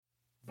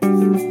Hello,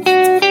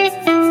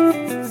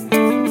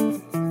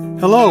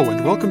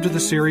 and welcome to the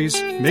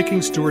series,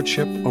 Making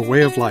Stewardship a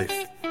Way of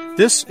Life.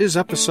 This is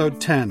episode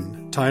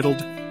 10,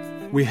 titled,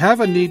 We Have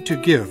a Need to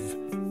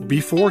Give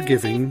Before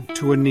Giving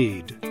to a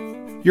Need.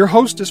 Your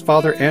host is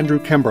Father Andrew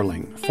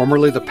Kemberling,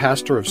 formerly the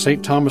pastor of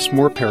St. Thomas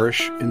More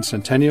Parish in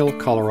Centennial,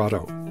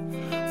 Colorado.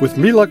 With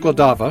Mila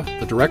Glodava,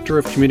 the Director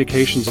of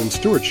Communications and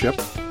Stewardship,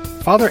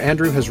 Father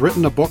Andrew has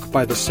written a book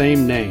by the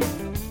same name.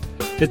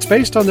 It's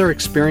based on their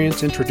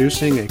experience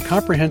introducing a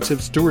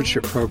comprehensive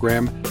stewardship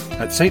program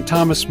at St.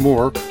 Thomas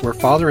More, where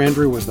Father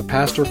Andrew was the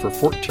pastor for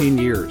 14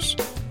 years.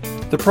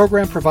 The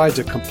program provides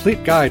a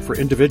complete guide for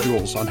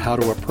individuals on how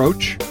to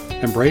approach,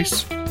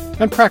 embrace,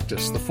 and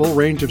practice the full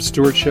range of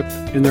stewardship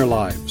in their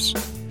lives.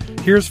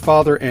 Here's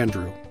Father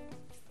Andrew.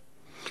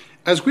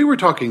 As we were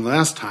talking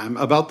last time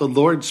about the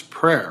Lord's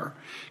Prayer,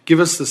 give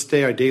us this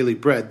day our daily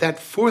bread, that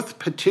fourth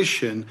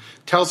petition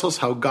tells us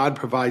how God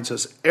provides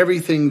us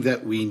everything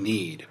that we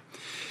need.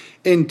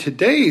 In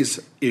today's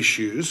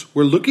issues,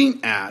 we're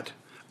looking at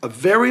a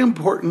very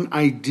important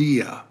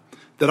idea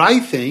that I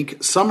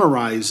think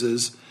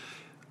summarizes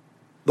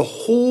the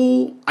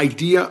whole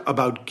idea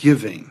about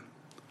giving.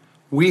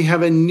 We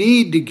have a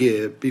need to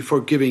give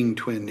before giving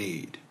to a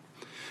need.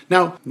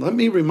 Now, let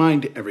me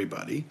remind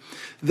everybody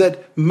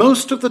that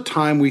most of the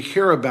time we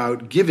hear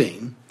about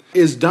giving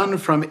is done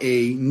from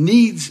a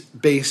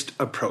needs-based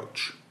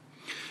approach.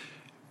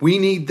 We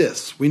need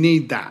this, we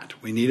need that,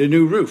 we need a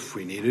new roof,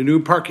 we need a new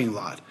parking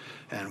lot,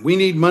 and we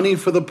need money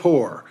for the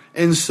poor.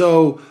 And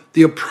so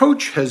the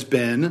approach has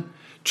been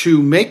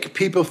to make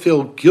people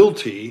feel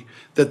guilty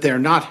that they're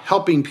not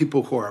helping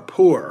people who are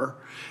poor,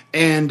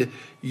 and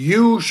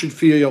you should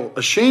feel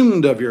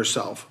ashamed of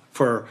yourself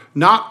for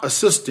not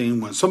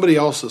assisting when somebody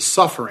else is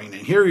suffering.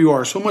 And here you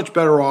are so much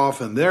better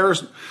off, and they're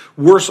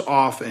worse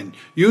off, and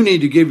you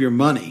need to give your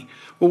money.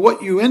 Well,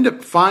 what you end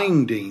up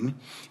finding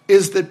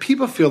is that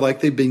people feel like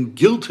they've been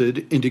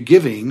guilted into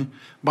giving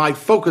by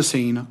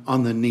focusing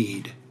on the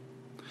need.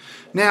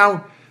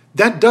 Now,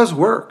 that does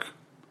work.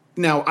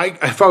 Now,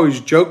 I've always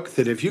joked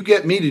that if you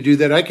get me to do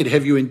that, I could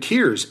have you in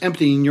tears,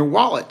 emptying your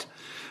wallet.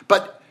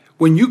 But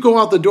when you go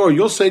out the door,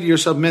 you'll say to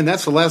yourself, man,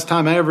 that's the last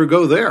time I ever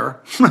go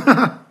there.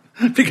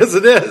 Because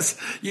it is.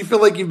 You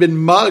feel like you've been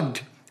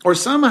mugged. Or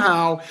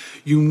somehow,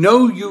 you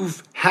know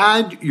you've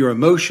had your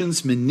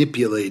emotions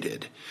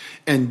manipulated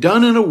and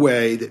done in a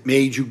way that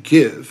made you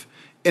give,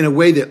 in a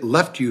way that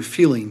left you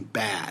feeling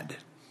bad.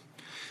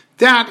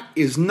 That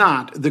is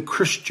not the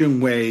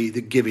Christian way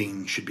that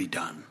giving should be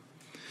done.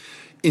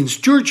 In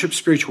stewardship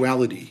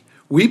spirituality,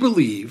 we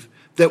believe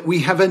that we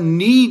have a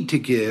need to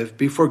give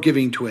before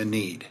giving to a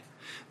need.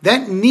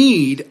 That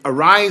need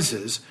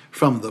arises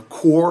from the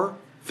core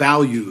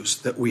values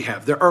that we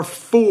have. There are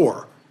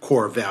 4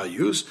 core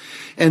values,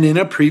 and in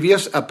a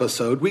previous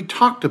episode, we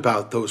talked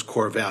about those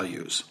core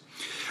values.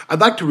 I'd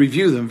like to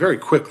review them very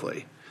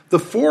quickly. The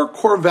 4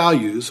 core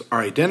values are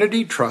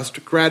identity,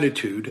 trust,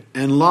 gratitude,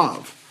 and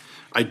love.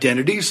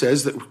 Identity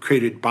says that we're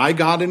created by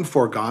God and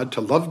for God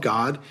to love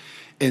God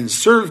and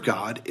serve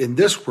God in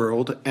this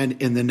world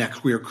and in the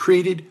next. We are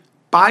created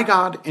by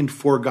God and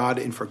for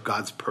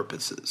God's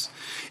purposes.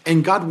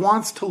 And God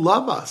wants to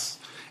love us.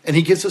 And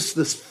he gives us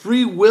this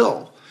free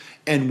will.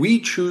 And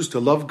we choose to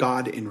love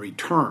God in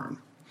return.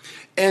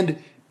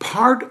 And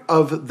part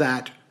of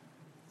that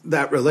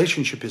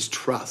relationship is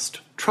trust.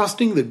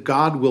 Trusting that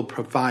God will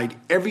provide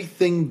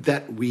everything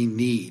that we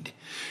need.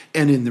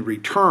 And in the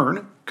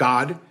return,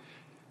 God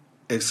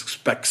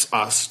expects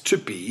us to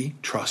be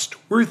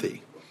trustworthy.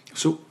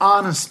 So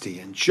honesty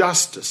and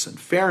justice and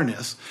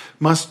fairness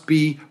must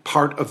be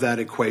part of that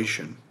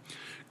equation.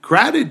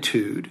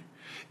 Gratitude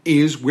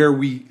is where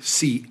we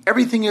see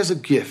everything as a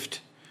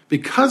gift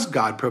because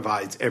God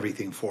provides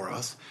everything for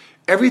us.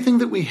 Everything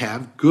that we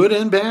have, good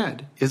and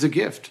bad, is a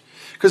gift.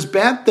 Because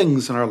bad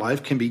things in our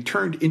life can be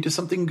turned into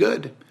something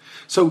good.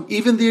 So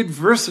even the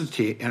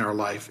adversity in our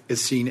life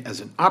is seen as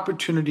an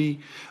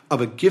opportunity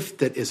of a gift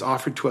that is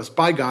offered to us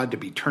by God to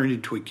be turned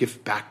into a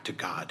gift back to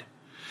God.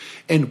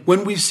 And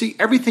when we see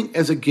everything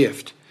as a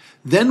gift,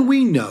 then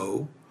we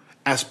know,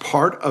 as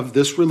part of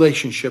this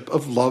relationship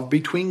of love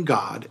between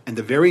God and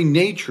the very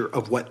nature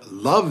of what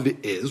love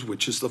is,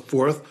 which is the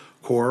 4th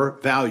core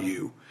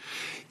value,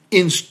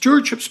 in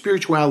stewardship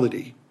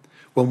spirituality,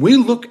 when we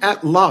look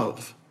at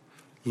love,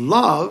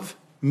 love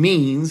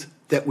means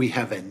that we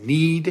have a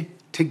need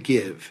to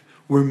give.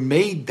 We're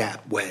made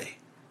that way.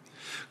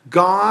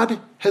 God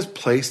has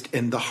placed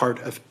in the heart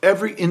of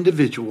every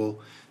individual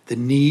the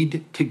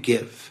need to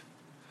give.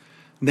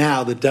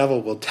 Now the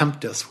devil will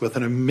tempt us with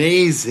an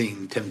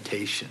amazing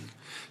temptation.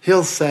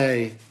 He'll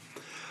say,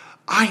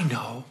 I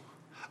know,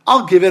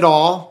 I'll give it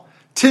all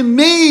to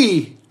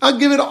me. I'll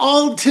give it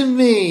all to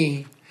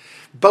me.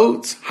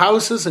 Boats,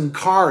 houses, and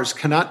cars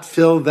cannot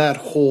fill that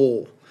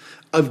hole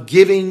of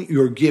giving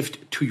your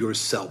gift to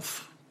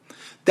yourself.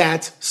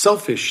 That's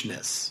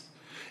selfishness.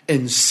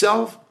 And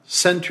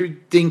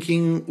self-centered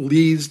thinking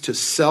leads to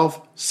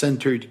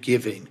self-centered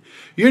giving.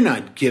 You're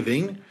not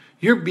giving,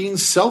 you're being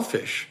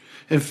selfish.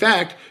 In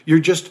fact, you're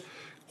just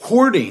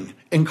hoarding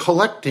and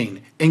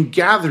collecting and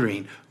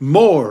gathering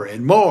more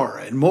and more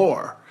and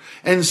more.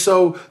 And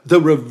so the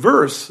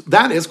reverse,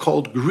 that is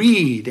called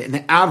greed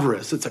and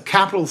avarice. It's a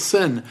capital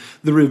sin.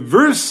 The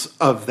reverse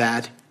of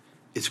that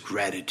is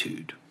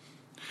gratitude.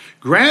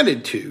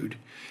 Gratitude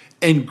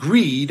and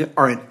greed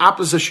are in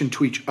opposition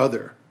to each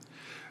other.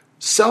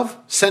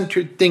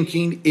 Self-centered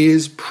thinking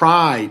is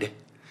pride,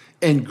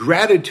 and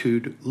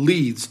gratitude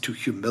leads to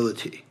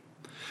humility.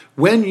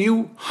 When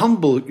you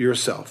humble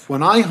yourself,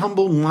 when I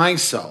humble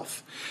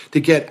myself to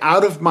get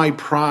out of my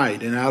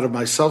pride and out of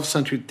my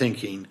self-centered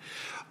thinking,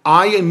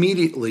 I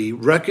immediately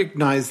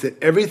recognize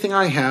that everything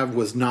I have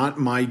was not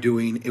my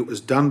doing. It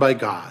was done by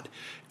God.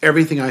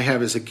 Everything I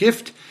have is a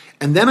gift.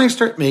 And then I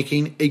start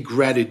making a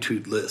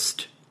gratitude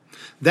list.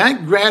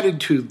 That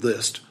gratitude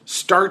list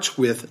starts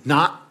with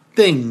not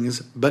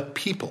things, but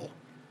people.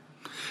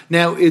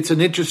 Now, it's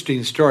an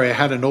interesting story. I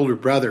had an older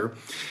brother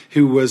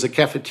who was a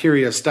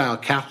cafeteria-style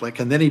Catholic,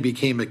 and then he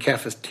became a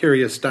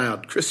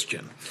cafeteria-style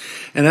Christian.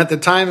 And at the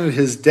time of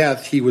his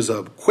death, he was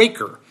a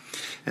Quaker.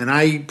 And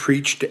I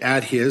preached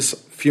at his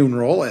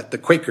funeral at the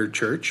Quaker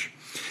church.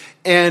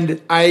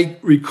 And I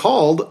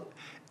recalled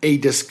a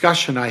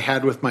discussion I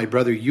had with my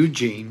brother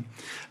Eugene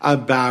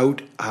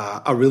about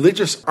a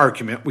religious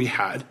argument we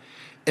had,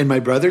 and my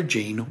brother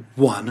Gene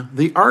won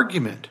the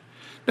argument.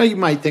 Now, you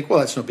might think, well,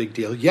 that's no big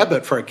deal. Yeah,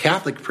 but for a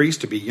Catholic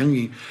priest to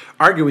be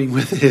arguing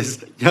with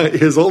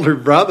his older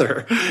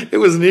brother, it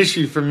was an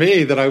issue for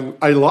me that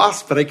I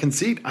lost, but I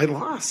concede I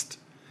lost.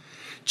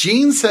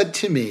 Gene said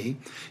to me,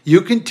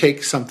 you can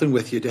take something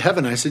with you to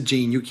heaven. I said,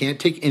 Gene, you can't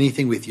take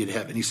anything with you to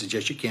heaven. He said,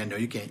 yes, you can. No,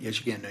 you can't.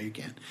 Yes, you can. No, you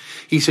can.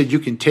 He said, you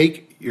can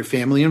take your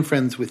family and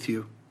friends with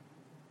you.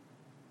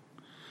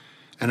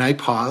 And I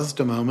paused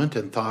a moment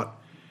and thought,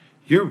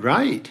 you're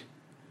right.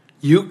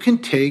 You can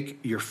take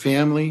your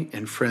family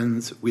and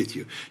friends with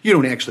you. You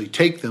don't actually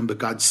take them, but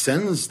God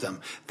sends them.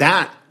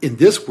 That, in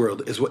this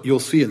world, is what you'll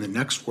see in the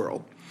next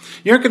world.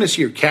 You're not going to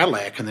see your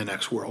Cadillac in the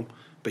next world,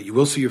 but you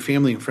will see your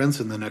family and friends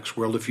in the next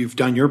world if you've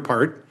done your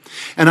part.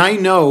 And I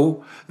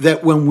know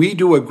that when we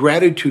do a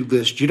gratitude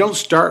list, you don't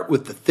start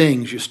with the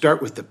things, you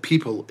start with the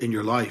people in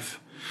your life.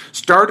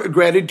 Start a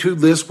gratitude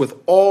list with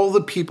all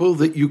the people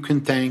that you can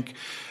thank,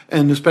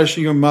 and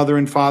especially your mother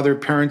and father,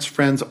 parents,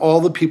 friends, all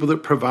the people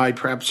that provide,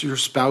 perhaps your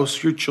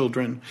spouse, your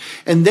children.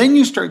 And then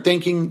you start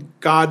thanking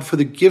God for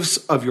the gifts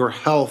of your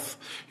health,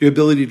 your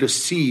ability to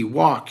see,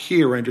 walk,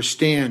 hear,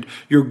 understand,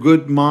 your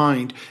good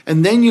mind.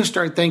 And then you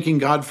start thanking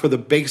God for the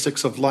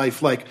basics of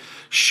life, like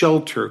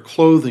shelter,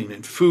 clothing,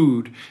 and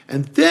food.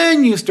 And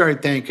then you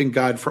start thanking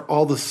God for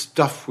all the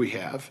stuff we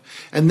have.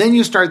 And then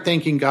you start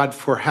thanking God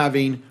for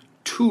having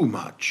too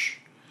much.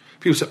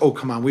 People say, oh,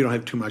 come on, we don't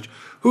have too much.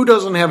 Who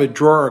doesn't have a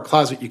drawer or a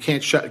closet you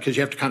can't shut because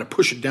you have to kind of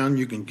push it down,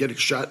 you can get it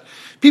shut?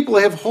 People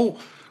have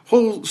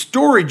whole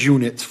storage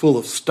units full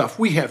of stuff.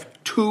 We have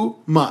too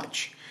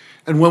much.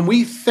 And when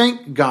we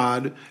thank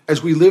God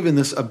as we live in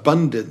this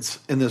abundance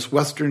in this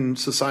Western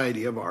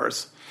society of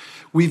ours,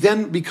 we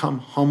then become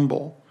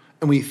humble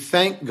and we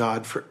thank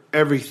God for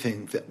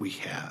everything that we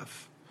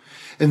have.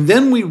 And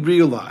then we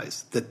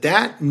realize that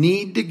that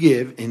need to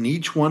give in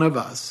each one of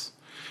us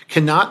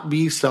cannot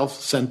be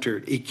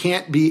self-centered. It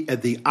can't be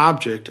the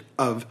object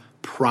of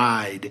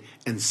pride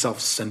and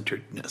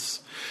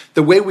self-centeredness.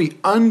 The way we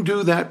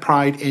undo that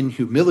pride and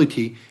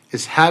humility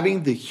is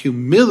having the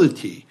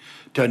humility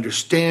to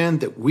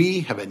understand that we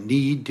have a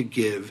need to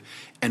give,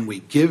 and we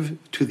give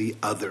to the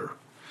other.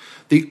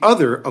 The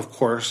other, of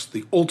course,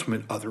 the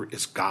ultimate other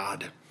is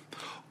God.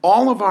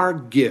 All of our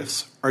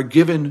gifts are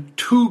given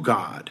to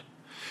God.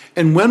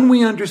 And when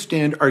we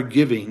understand our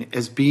giving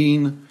as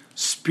being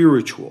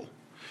spiritual,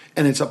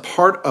 and it's a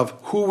part of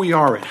who we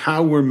are and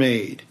how we're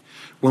made,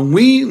 when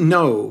we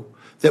know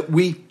that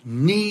we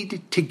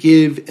need to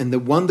give and the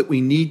one that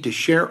we need to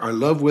share our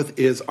love with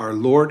is our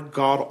Lord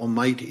God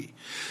Almighty,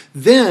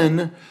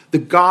 then the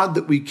God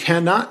that we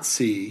cannot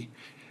see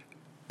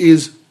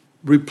is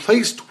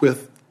replaced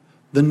with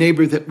the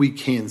neighbor that we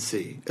can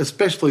see,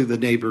 especially the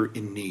neighbor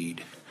in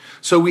need.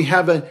 So we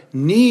have a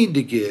need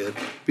to give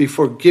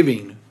before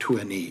giving to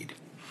a need.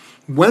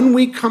 When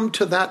we come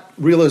to that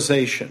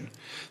realization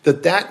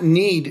that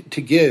need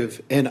to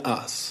give in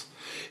us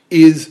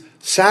is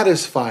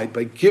satisfied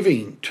by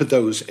giving to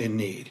those in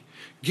need,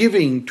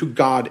 giving to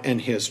God and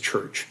his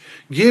church,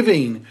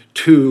 giving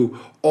to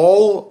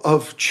all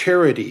of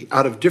charity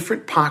out of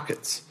different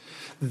pockets,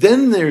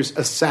 then there's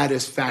a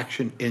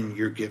satisfaction in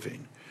your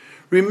giving.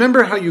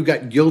 Remember how you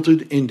got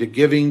guilted into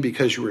giving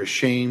because you were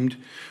ashamed?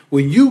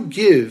 When you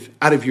give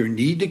out of your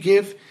need to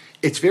give,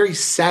 it's very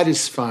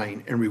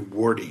satisfying and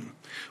rewarding.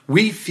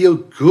 We feel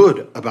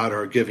good about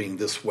our giving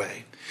this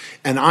way.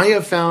 And I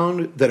have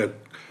found that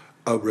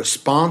a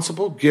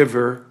responsible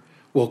giver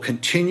will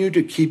continue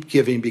to keep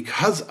giving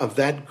because of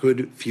that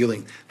good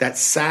feeling, that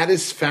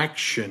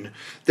satisfaction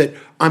that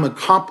I'm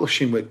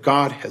accomplishing what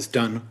God has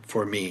done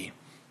for me.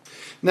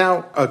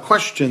 Now, a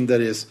question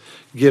that is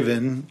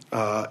given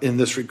in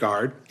this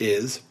regard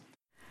is,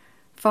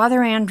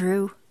 Father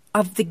Andrew,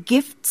 of the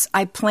gifts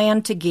I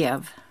plan to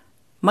give,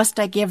 must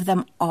I give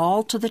them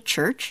all to the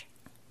church?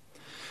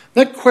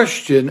 That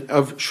question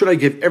of should I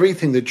give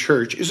everything to the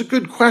church is a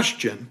good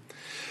question,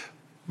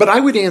 but I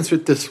would answer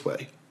it this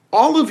way.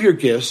 All of your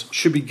gifts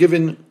should be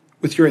given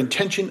with your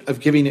intention of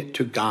giving it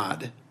to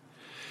God.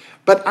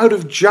 But out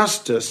of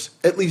justice,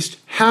 at least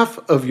half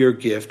of your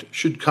gift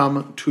should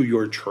come to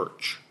your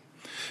church,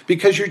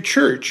 because your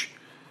church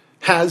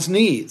has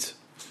needs.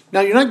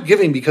 Now, you're not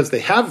giving because they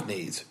have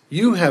needs.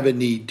 You have a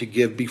need to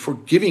give before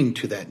giving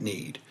to that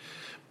need.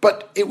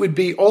 But it would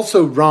be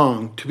also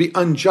wrong to be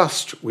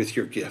unjust with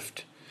your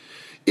gift.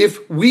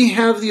 If we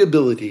have the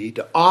ability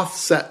to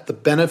offset the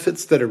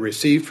benefits that are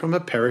received from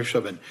a parish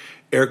of an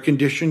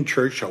air-conditioned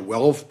church, a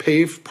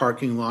well-paved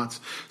parking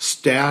lots,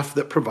 staff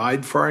that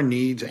provide for our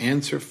needs,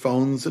 answer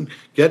phones and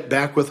get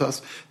back with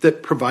us,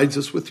 that provides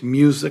us with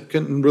music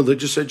and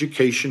religious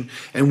education,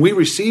 and we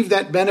receive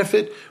that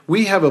benefit,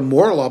 we have a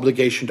moral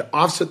obligation to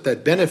offset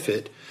that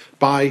benefit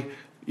by,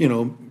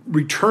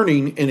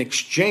 returning in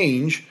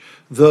exchange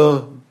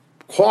the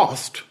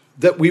cost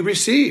that we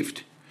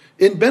received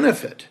in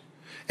benefit.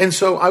 And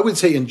so I would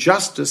say in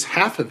justice,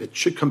 half of it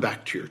should come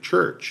back to your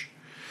church.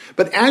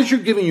 But as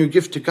you're giving your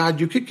gift to God,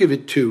 you could give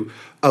it to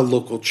a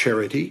local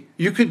charity.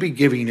 You could be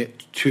giving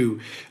it to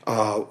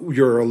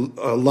your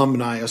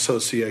alumni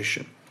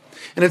association.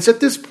 And it's at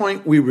this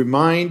point we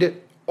remind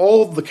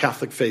all of the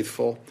Catholic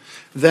faithful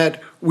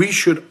that we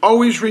should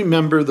always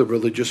remember the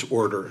religious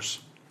orders.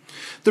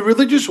 The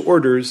religious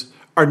orders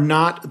are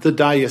not the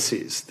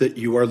diocese that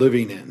you are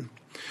living in.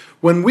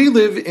 When we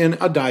live in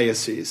a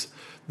diocese,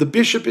 the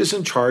bishop is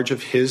in charge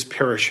of his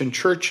parish and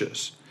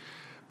churches,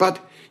 but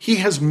he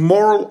has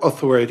moral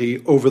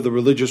authority over the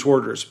religious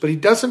orders, but he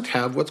doesn't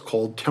have what's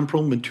called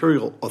temporal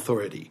material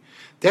authority.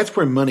 That's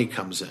where money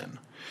comes in.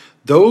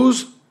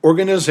 Those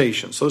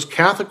organizations, those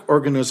Catholic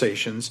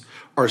organizations,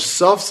 are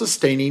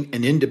self-sustaining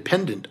and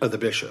independent of the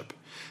bishop.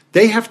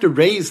 They have to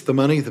raise the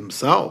money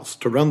themselves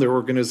to run their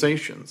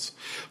organizations.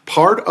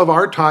 Part of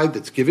our tithe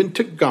that's given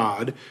to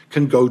God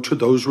can go to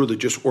those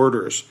religious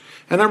orders.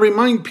 And I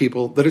remind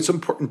people that it's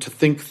important to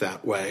think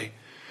that way.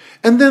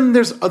 And then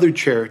there's other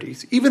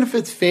charities, even if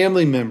it's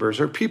family members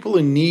or people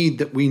in need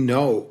that we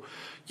know.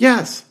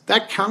 Yes,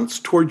 that counts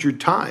towards your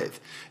tithe.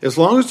 As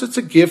long as it's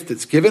a gift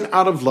that's given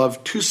out of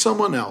love to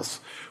someone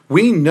else,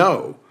 we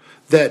know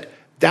that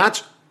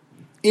that's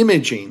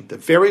imaging the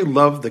very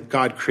love that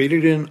God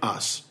created in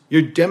us.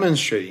 You're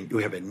demonstrating you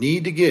have a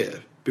need to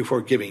give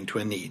before giving to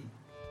a need.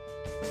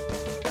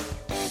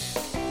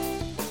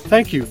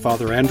 Thank you,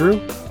 Father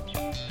Andrew.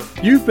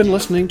 You've been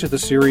listening to the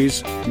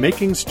series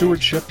Making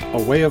Stewardship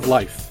a Way of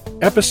Life,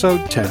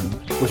 Episode 10,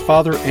 with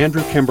Father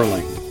Andrew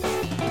Kimberling.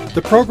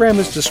 The program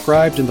is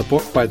described in the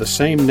book by the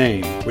same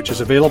name, which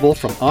is available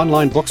from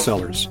online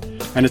booksellers,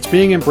 and it's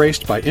being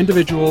embraced by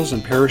individuals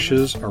and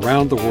parishes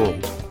around the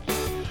world.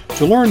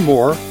 To learn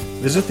more,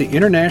 visit the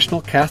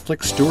International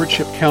Catholic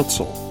Stewardship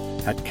Council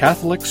at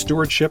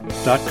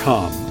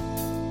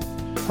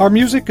catholicstewardship.com. Our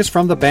music is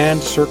from the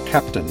band Sir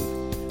Captain.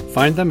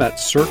 Find them at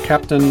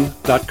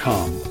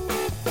sircaptain.com.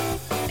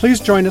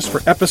 Please join us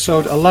for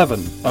Episode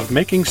 11 of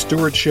Making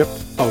Stewardship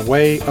a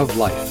Way of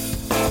Life.